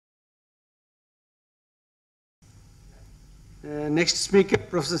Next speaker,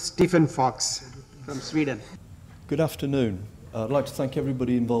 Professor Stephen Fox from Sweden. Good afternoon. I'd like to thank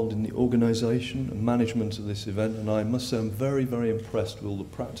everybody involved in the organisation and management of this event, and I must say I'm very, very impressed with all the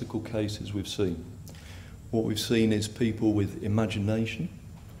practical cases we've seen. What we've seen is people with imagination,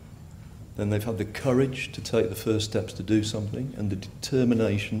 then they've had the courage to take the first steps to do something, and the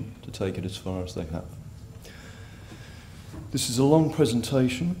determination to take it as far as they have. This is a long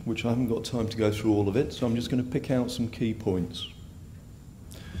presentation, which I haven't got time to go through all of it, so I'm just going to pick out some key points.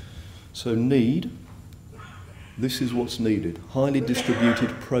 So need. This is what's needed. Highly distributed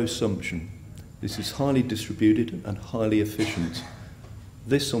prosumption. This is highly distributed and highly efficient.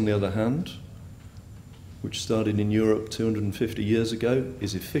 This, on the other hand, which started in Europe 250 years ago,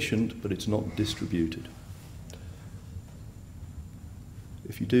 is efficient, but it's not distributed.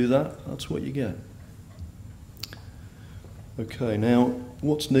 If you do that, that's what you get. Okay, now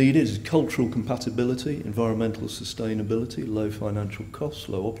what's needed is cultural compatibility, environmental sustainability, low financial costs,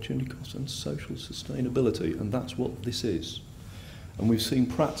 low opportunity costs, and social sustainability, and that's what this is. And we've seen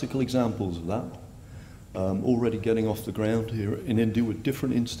practical examples of that already getting off the ground here in India with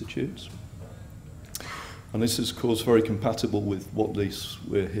different institutes. And this is, of course, very compatible with what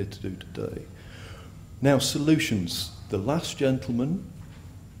we're here to do today. Now, solutions. The last gentleman,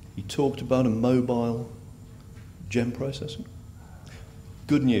 he talked about a mobile gem processing.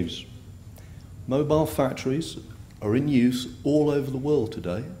 Good news. Mobile factories are in use all over the world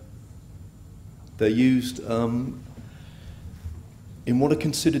today. They're used in what are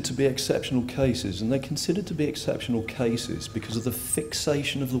considered to be exceptional cases, and they're considered to be exceptional cases because of the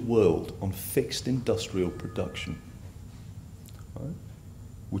fixation of the world on fixed industrial production, right?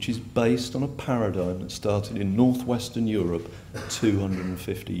 Which is based on a paradigm that started in northwestern Europe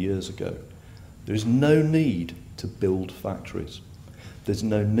 250 years ago. There is no need to build factories. There's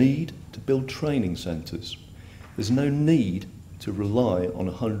no need to build training centres. There's no need to rely on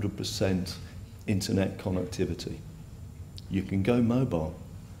 100% internet connectivity. You can go mobile.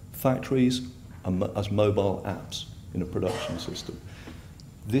 Factories are as mobile apps in a production system.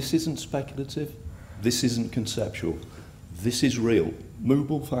 This isn't speculative. This isn't conceptual. This is real.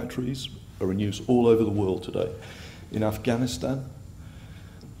 Mobile factories are in use all over the world today. In Afghanistan,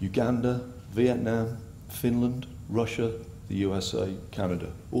 Uganda, Vietnam, Finland, Russia, the USA,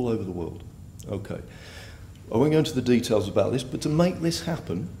 Canada, all over the world. Okay. I won't go into the details about this, but to make this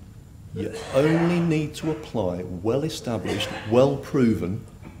happen, you only need to apply well-established, well-proven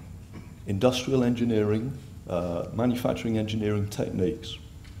industrial engineering, manufacturing engineering techniques.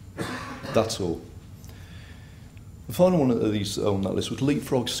 That's all. The final one of these on that list was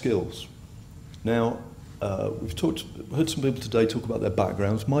leapfrog skills. Now, we've heard some people today talk about their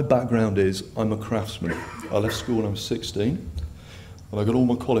backgrounds. My background is I'm a craftsman. I left school when I was 16, and I got all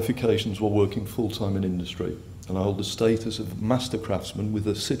my qualifications while working full-time in industry. And I hold the status of master craftsman with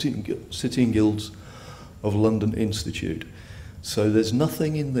the City and Guilds of London Institute. So there's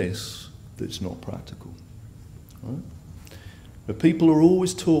nothing in this that's not practical. Right? But people are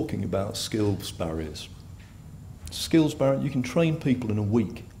always talking about skills barriers. Skills barrier, you can train people in a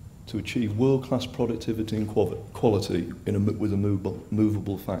week to achieve world-class productivity and quality with a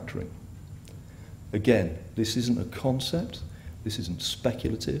movable factory. Again, this isn't a concept, this isn't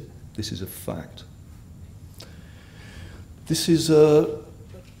speculative, this is a fact. This is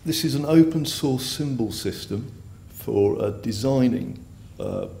an open source symbol system for designing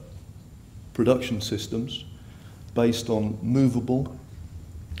production systems based on movable,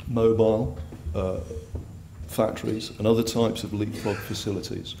 mobile factories and other types of leapfrog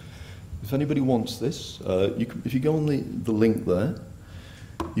facilities. If anybody wants this, if you go on the link there,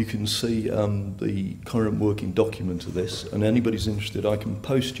 you can see the current working document of this, and anybody's interested, I can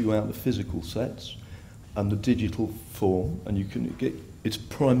post you out the physical sets and the digital form, and you can get, it's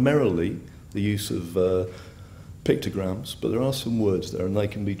primarily the use of pictograms, but there are some words there and they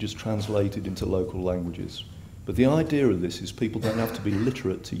can be just translated into local languages. But the idea of this is people don't have to be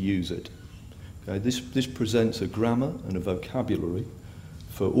literate to use it. Okay, this presents a grammar and a vocabulary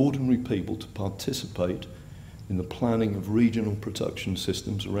for ordinary people to participate in the planning of regional production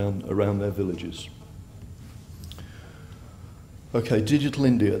systems around their villages. Okay, Digital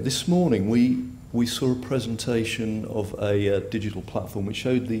India. This morning we saw a presentation of a digital platform which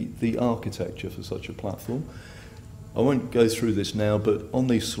showed the architecture for such a platform. I won't go through this now, but on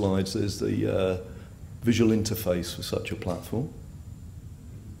these slides there's the visual interface for such a platform.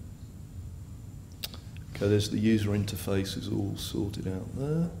 Okay, there's the user interface is all sorted out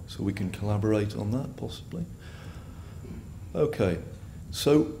there, so we can collaborate on that possibly. Okay,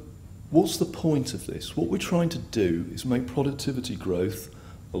 so what's the point of this? What we're trying to do is make productivity growth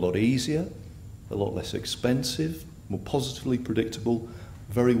a lot easier, a lot less expensive, more positively predictable,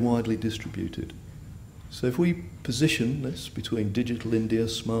 very widely distributed. So if we position this between digital India,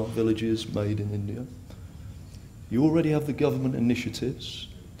 smart villages, made in India, you already have the government initiatives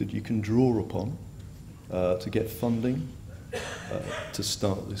that you can draw upon to get funding to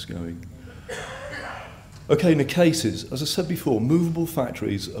start this going. Okay, in the cases, as I said before, movable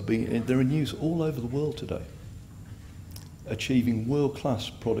factories they're in use all over the world today, achieving world-class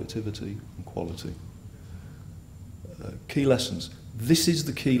productivity and quality. Key lessons. This is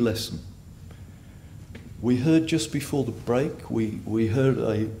the key lesson. We heard just before the break, we heard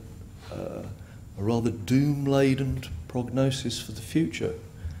a rather doom-laden prognosis for the future,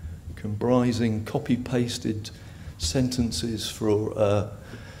 comprising copy-pasted sentences for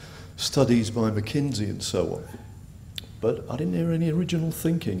studies by McKinsey and so on. But I didn't hear any original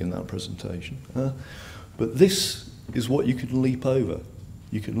thinking in that presentation. But this is what you can leap over.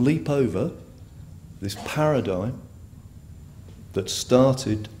 You can leap over this paradigm that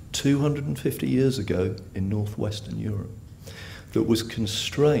started 250 years ago in northwestern Europe, that was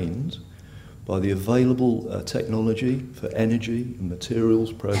constrained by the available technology for energy and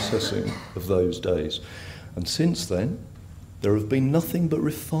materials processing of those days. And since then, there have been nothing but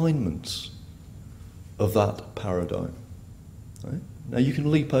refinements of that paradigm. Right? Now you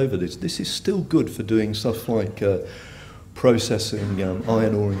can leap over this. This is still good for doing stuff like processing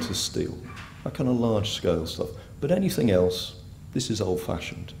iron ore into steel, that kind of large-scale stuff. But anything else, this is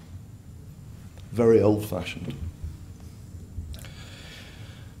old-fashioned. Very old-fashioned.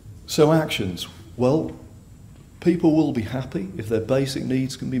 So actions. Well, people will be happy if their basic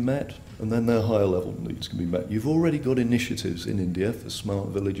needs can be met and then their higher level needs can be met. You've already got initiatives in India for smart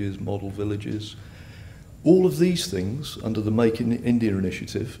villages, model villages. All of these things under the Make in India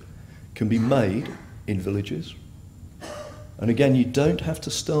initiative can be made in villages. And again, you don't have to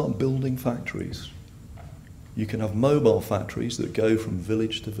start building factories. You can have mobile factories that go from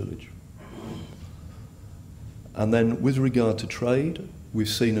village to village. And then with regard to trade, we've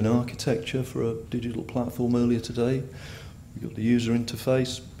seen an architecture for a digital platform earlier today. We've got the user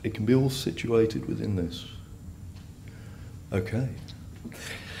interface. It can be all situated within this. Okay.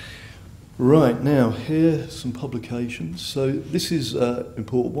 Right, now here are some publications. So this is an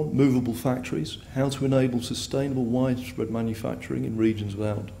important one, movable factories, how to enable sustainable widespread manufacturing in regions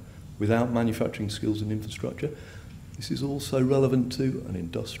without manufacturing skills and infrastructure. This is also relevant to an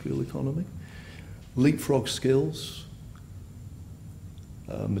industrial economy. Leapfrog skills,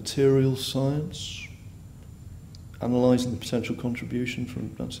 materials science, analysing the potential contribution from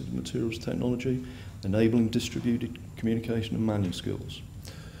advanced materials technology, enabling distributed communication and manual skills.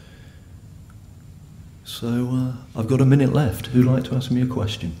 So I've got a minute left. Who'd like to ask me a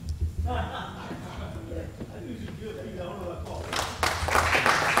question?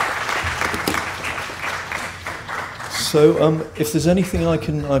 So if there's anything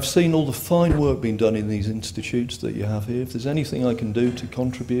I've seen all the fine work being done in these institutes that you have here. If there's anything I can do to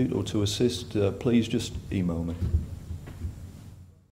contribute or to assist, please just email me.